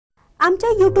आमच्या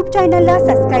YouTube चॅनलला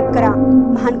subscribe करा,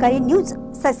 महानकारी न्यूज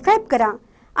सबस्क्राइब करा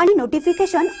आणि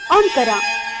नोटिफिकेशन ऑन करा।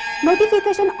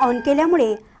 नोटिफिकेशन ऑन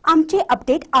केल्यामुळे आमचे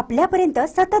अपडेट आपल्यापर्यंत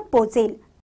सतत पोहोचेल।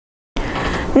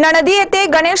 नणदी येथे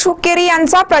गणेश हुक्केरी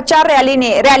यांचा प्रचार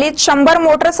रॅलीत 100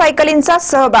 मोटरसायकलींचा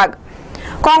सहभाग।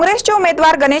 काँग्रेसचे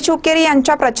उमेदवार गणेश हुक्केरी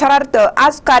यांच्या प्रचारार्थ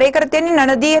आज कार्यकर्त्यांनी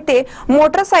नणदी येथे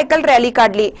मोटरसायकल रॅली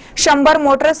काढली। 100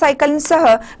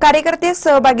 मोटरसायकलींसह कार्यकर्ते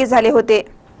सहभागी झाले होते।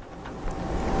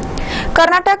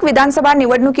 कर्नाटक विधानसभा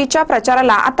निवडणुकीच्या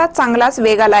प्रचाराला आता चांगलाच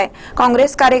वेग आलाय।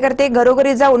 काँग्रेस कार्यकर्ते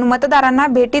घरोघरी जाऊन मतदारांना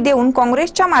भेटी देऊन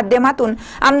काँग्रेसच्या माध्यमातून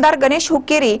आमदार गणेश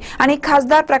हुक्केरी आणि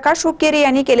खासदार प्रकाश हुक्केरी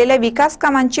यांनी केलेल्या विकास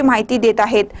कामांची माहिती देत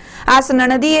आहेत। आज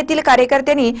नणदी येथील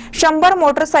कार्यकर्त्यांनी 100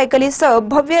 मोटरसायकलीसह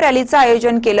भव्य रॅलीचं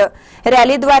आयोजन केलं।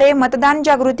 रॅलीद्वारे मतदान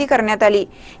जागृती करण्यात आली।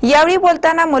 यावेळी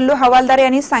बोलताना मल्लू हवालदार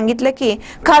यांनी सांगितलं की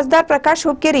खासदार प्रकाश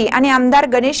हुक्केरी आणि आमदार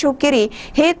गणेश हुक्केरी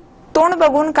हे तोंड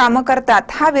बघून काम करतात,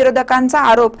 हा विरोधकांचा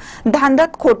आरोप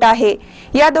धांदत खोटा आहे।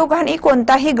 या दोघांनी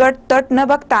कोणताही गट तट न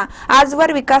बघता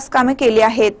आजवर विकास कामे केली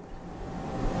आहेत।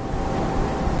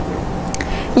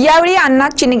 यावेळी अण्णा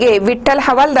चिनगे, विठ्ठल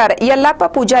हवालदार, यल्लाप्पा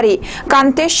पुजारी,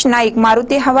 कांतेश नाईक,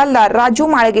 मारुती हवालदार, राजू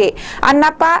माळगे,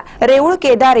 अण्णाप्पा रेऊळ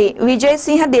केदारी,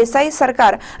 विजयसिंह देसाई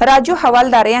सरकार, राजू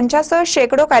हवालदार यांच्यासह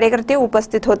शेकडो कार्यकर्ते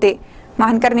उपस्थित होते।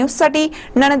 महानकर न्यूज साठी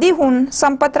नणदीहून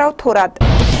संपतराव थोरात।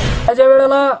 याच्या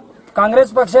वेळेला काँग्रेस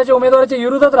पक्षाच्या उमेदवाराच्या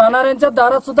विरोधात राहणाऱ्यांच्या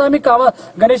दारात सुद्धा आम्ही काम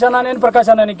गणेश अण्णांनी आणि प्रकाश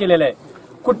अण्णांनी केलेले आहे।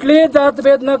 कुठलीही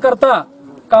जातभेद न करता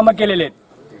कामं केलेले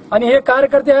आहेत। आणि हे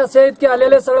कार्यकर्ते असे आहेत की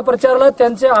आलेले सगळे प्रचाराला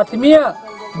त्यांचे आत्मीय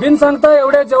बिन सांगता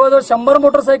एवढे जवळजवळ 100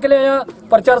 मोटरसायकल या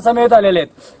प्रचार समेत आलेले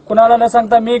आहेत। कुणाला न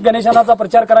सांगता मी गणेश अण्णांचा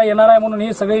प्रचार करा येणार आहे म्हणून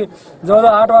ही सगळी जवळजवळ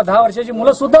 8-10 वर्षाची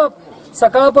मुलं सुद्धा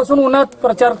सकाळपासून उन्हात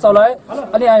प्रचार चालू आहे।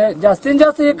 आणि जास्तीत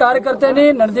जास्त हे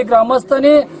कार्यकर्त्यांनी नणदी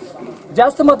ग्रामस्थांनी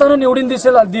जास्त मताने निवडून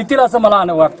देतील असं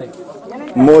मला वाटतंय।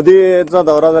 मोदीचा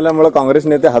दौरा झाल्यामुळे काँग्रेस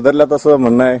नेते हादरल्यात असं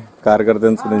म्हणणं आहे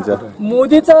कार्यकर्त्यांचं त्यांच्या।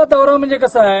 मोदीचा दौरा म्हणजे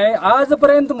कसं आहे,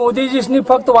 आजपर्यंत मोदीजींनी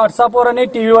फक्त व्हॉट्सअपवर आणि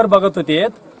टीव्हीवर बघत होते।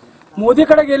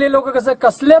 मोदीकडे गेले लोक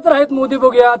कसले तर आहेत मोदी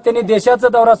बघूया, त्यांनी देशाचा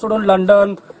दौरा सोडून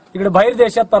लंडन इकडे बाहेर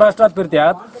देशात परराष्ट्रात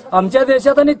फिरतात। आमच्या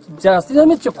देशात आणि जास्तीत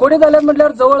जास्त चिकोडी झाल्यात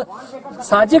म्हटल्यावर जवळ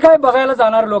साहजिक आहे बघायला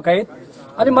जाणारे लोक आहेत।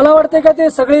 आणि मला वाटतंय का ते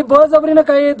सगळी बळजबरीनं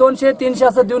काही 200-300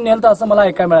 असं देऊन नेलं असं मला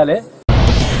ऐकायला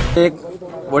मिळाले। एक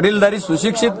वडीलधारी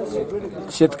सुशिक्षित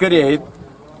शेतकरी आहेत,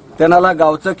 त्यांना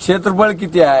गावचं क्षेत्रफळ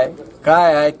किती आहे,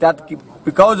 काय आहे, त्यात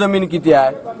पिकाऊ जमीन किती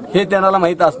आहे हे त्यांना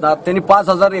माहित असणार। त्यांनी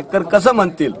 5000 एकर कसं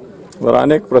म्हणतील। बरं,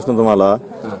 अनेक प्रश्न तुम्हाला।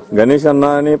 गणेश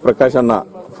अण्णा आणि प्रकाश अण्णा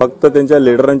फक्त त्यांच्या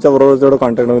लिडरांच्या बरोबर जेवढं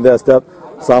कॉन्टॅक्टमध्ये असतात,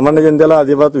 सामान्य जनतेला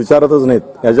अजिबात विचारतच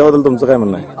नाहीत। याच्याबद्दल तुमचं काय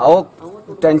म्हणणं आहे? अहो,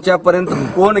 त्यांच्यापर्यंत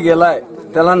कोण गेलाय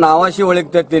त्याला नावाशी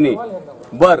ओळखतात त्यांनी।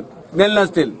 बर नेल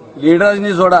नसतील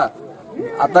लीडर्सनी सोडा।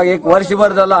 आता एक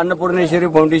वर्षभर झालं अन्नपूर्णेश्वरी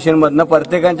फाउंडेशन मधनं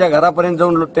प्रत्येकाच्या घरापर्यंत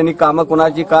जाऊन त्यांनी कामं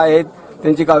कुणाची काय आहेत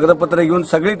त्यांची कागदपत्र घेऊन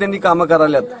सगळी त्यांनी कामं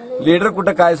करायल्यात। लीडर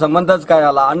कुठं काय संबंधच काय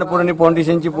आला, अन्नपूर्णी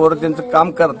फाउंडेशनची पोरं त्यांचं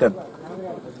काम करतात।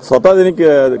 स्वतः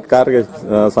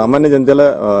त्यांनी सामान्य जनतेला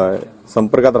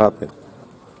संपर्कात राहत नाही।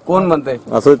 कोण म्हणतंय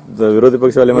असं? विरोधी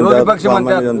पक्षवाले म्हणतात,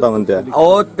 सामान्य जनता म्हणते।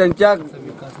 अहो, त्यांच्या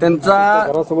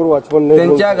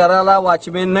घराला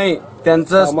वॉचमॅन नाही,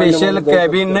 त्यांचं स्पेशल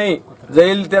कॅबिन नाही,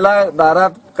 जाईल त्याला दारात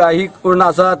काही पूर्ण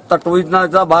असा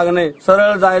तटविण्याचा भाग नाही,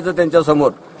 सरळ जायचं त्यांच्या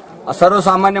समोर।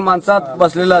 सर्वसामान्य माणसात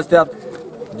बसलेले असतात,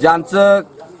 ज्यांचं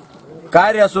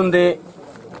कार्य असून दे,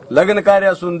 लग्न कार्य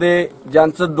असून दे,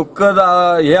 ज्यांचं दुःख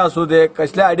हे असू दे,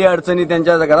 कसल्या अडी अडचणी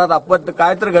त्यांच्या घरात आपत्ती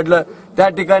काय तर घडलं त्या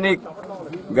ठिकाणी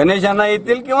गणेशांना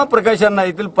येतील किंवा प्रकाशांना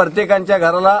येतील, प्रत्येकाच्या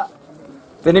घराला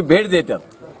त्यांनी भेट देतात।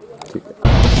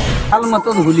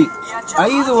 ಮತ್ತದ ಹುಲಿ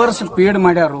 5 ವರ್ಷ ಪೇಡ್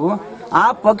ಮಾಡ್ಯಾರು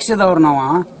ಆ ಪಕ್ಷದವ್ರ ನಾವ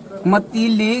ಮತ್ತ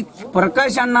ಇಲ್ಲಿ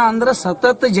ಪ್ರಕಾಶ್ ಅಣ್ಣ ಅಂದ್ರೆ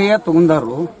ಸತತ ಜಯ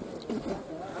ತಗೊಂಡಾರು।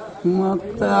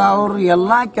 ಮತ್ತ ಅವ್ರ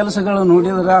ಎಲ್ಲಾ ಕೆಲಸಗಳು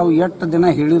ನೋಡಿದ್ರೆ ಅವು ಎಷ್ಟು ದಿನ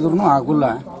ಹೇಳಿದ್ರು ಆಗುಲ್ಲ।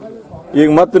 ಈಗ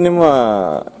ಮತ್ತೆ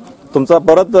तुमचा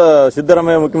परत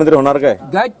सिद्धरामಯ್ಯ मुख्यमंत्री होणार काय?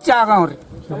 ಗಚ್ಚ ಆಗವ್ರಿ,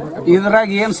 ಇದ್ರಾಗ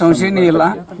ಏನ್ ಸಂಶಯನೇ ಇಲ್ಲ।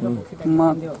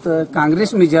 ಮತ್ತ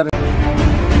ಕಾಂಗ್ರೆಸ್ ಮಿಜಾರ್